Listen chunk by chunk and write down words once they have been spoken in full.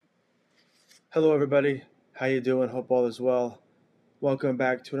Hello, everybody. How you doing? Hope all is well. Welcome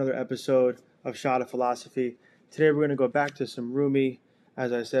back to another episode of Shot of Philosophy. Today we're going to go back to some Rumi,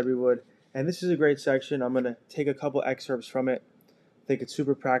 as I said we would. And this is a great section. I'm going to take a couple excerpts from it. I think it's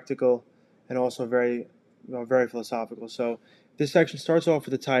super practical and also very philosophical. So this section starts off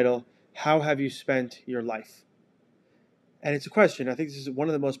with the title, "How have you spent your life?" And it's a question. I think this is one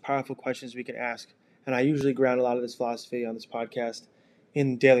of the most powerful questions we can ask. And I usually ground a lot of this philosophy on this podcast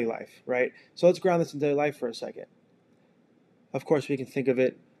in daily life, right? So let's ground this in daily life for a second. Of course, we can think of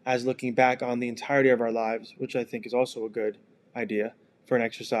it as looking back on the entirety of our lives, which I think is also a good idea for an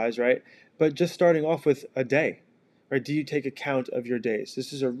exercise, right? But just starting off with a day, right? Do you take account of your days?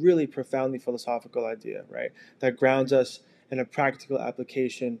 This is a really profoundly philosophical idea, right? That grounds us in a practical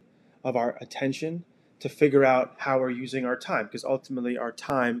application of our attention to figure out how we're using our time, because ultimately our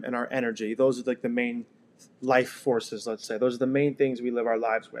time and our energy, those are like the main life forces, let's say. Those are the main things we live our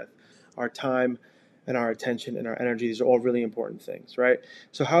lives with. Our time and our attention and our energy, these are all really important things, right?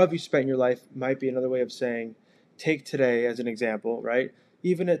 So how have you spent your life might be another way of saying, take today as an example, right?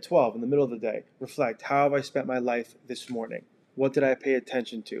 Even at 12 in the middle of the day, reflect, how have I spent my life this morning? What did I pay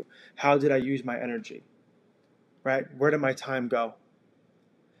attention to? How did I use my energy? Right? Where did my time go?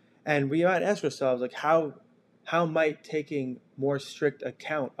 And we might ask ourselves, like, how might taking more strict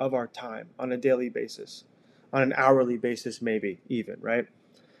account of our time on a daily basis, on an hourly basis maybe even, right?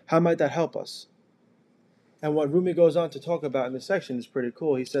 How might that help us? And what Rumi goes on to talk about in this section is pretty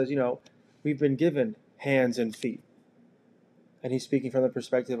cool. He says, we've been given hands and feet. And he's speaking from the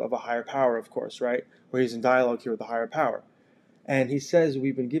perspective of a higher power, of course, right? Where he's in dialogue here with the higher power. And he says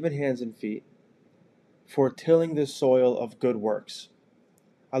we've been given hands and feet for tilling the soil of good works.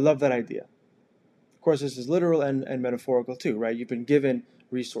 I love that idea. Of course, this is literal and metaphorical too, right? You've been given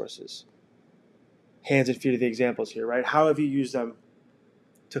resources. Hands and feet are the examples here, right? How have you used them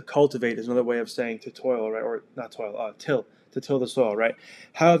to cultivate is another way of saying to toil, right? Or not toil, to till the soil, right?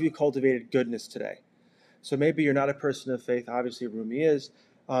 How have you cultivated goodness today? So maybe you're not a person of faith. Obviously, Rumi is.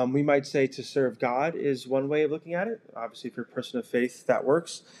 We might say to serve God is one way of looking at it. Obviously, if you're a person of faith, that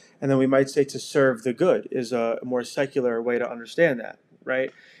works. And then we might say to serve the good is a more secular way to understand that,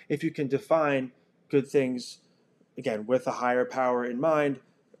 right? If you can define good things, again, with a higher power in mind,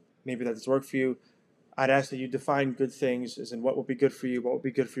 maybe that does work for you. I'd ask that you define good things as in what will be good for you, what will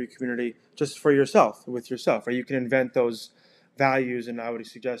be good for your community, just for yourself, with yourself. Or you can invent those values, and I would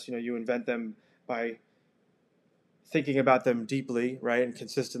suggest, you invent them by thinking about them deeply, right, and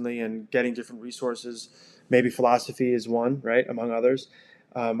consistently, and getting different resources. Maybe philosophy is one, right, among others.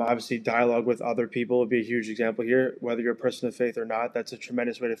 Obviously, dialogue with other people would be a huge example here. Whether you're a person of faith or not, that's a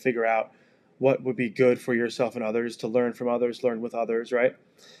tremendous way to figure out what would be good for yourself and others, to learn from others, learn with others, right?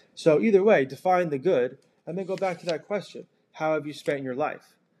 So either way, define the good, and then go back to that question: how have you spent your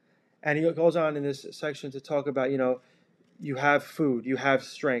life? And he goes on in this section to talk about, you have food, you have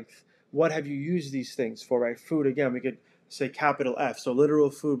strength. What have you used these things for, right? Food, again, we could say capital F, so literal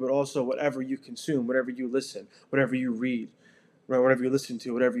food, but also whatever you consume, whatever you listen, whatever you read, right? Whatever you listen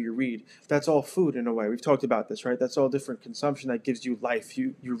to, whatever you read. That's all food in a way. We've talked about this, right? That's all different consumption that gives you life.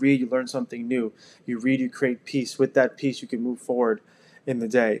 You read, you learn something new. You read, you create peace. With that peace, you can move forward in the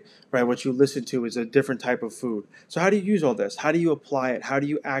day, right? What you listen to is a different type of food. So how do you use all this? How do you apply it? How do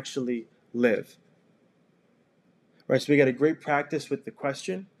you actually live? Right, so we got a great practice with the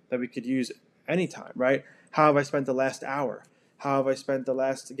question that we could use anytime, right? How have I spent the last hour? How have I spent the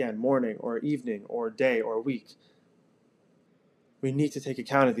last, again, morning or evening or day or week? We need to take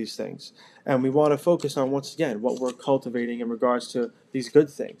account of these things. And we want to focus on, once again, what we're cultivating in regards to these good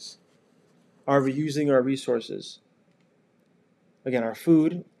things. Are we using our resources? Again, our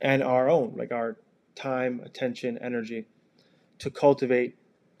food and our own, like our time, attention, energy, to cultivate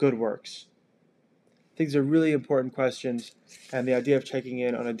good works. These are really important questions, and the idea of checking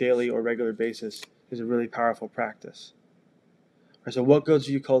in on a daily or regular basis is a really powerful practice. Right, so what goods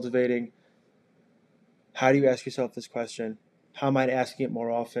are you cultivating? How do you ask yourself this question? How am I asking it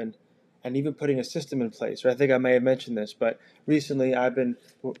more often? And even putting a system in place. Right? I think I may have mentioned this, but recently I've been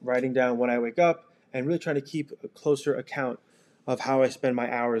writing down when I wake up and really trying to keep a closer account of how I spend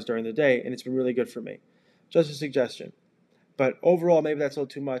my hours during the day, and it's been really good for me. Just a suggestion. But overall, maybe that's a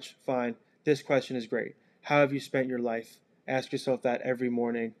little too much. Fine. This question is great. How have you spent your life? Ask yourself that every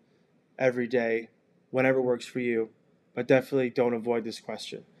morning, every day, whenever works for you. But definitely don't avoid this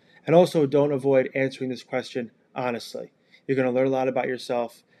question. And also don't avoid answering this question honestly. You're going to learn a lot about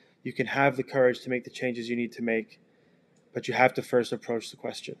yourself. You can have the courage to make the changes you need to make, but you have to first approach the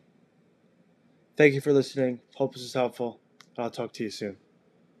question. Thank you for listening. Hope this is helpful. I'll talk to you soon.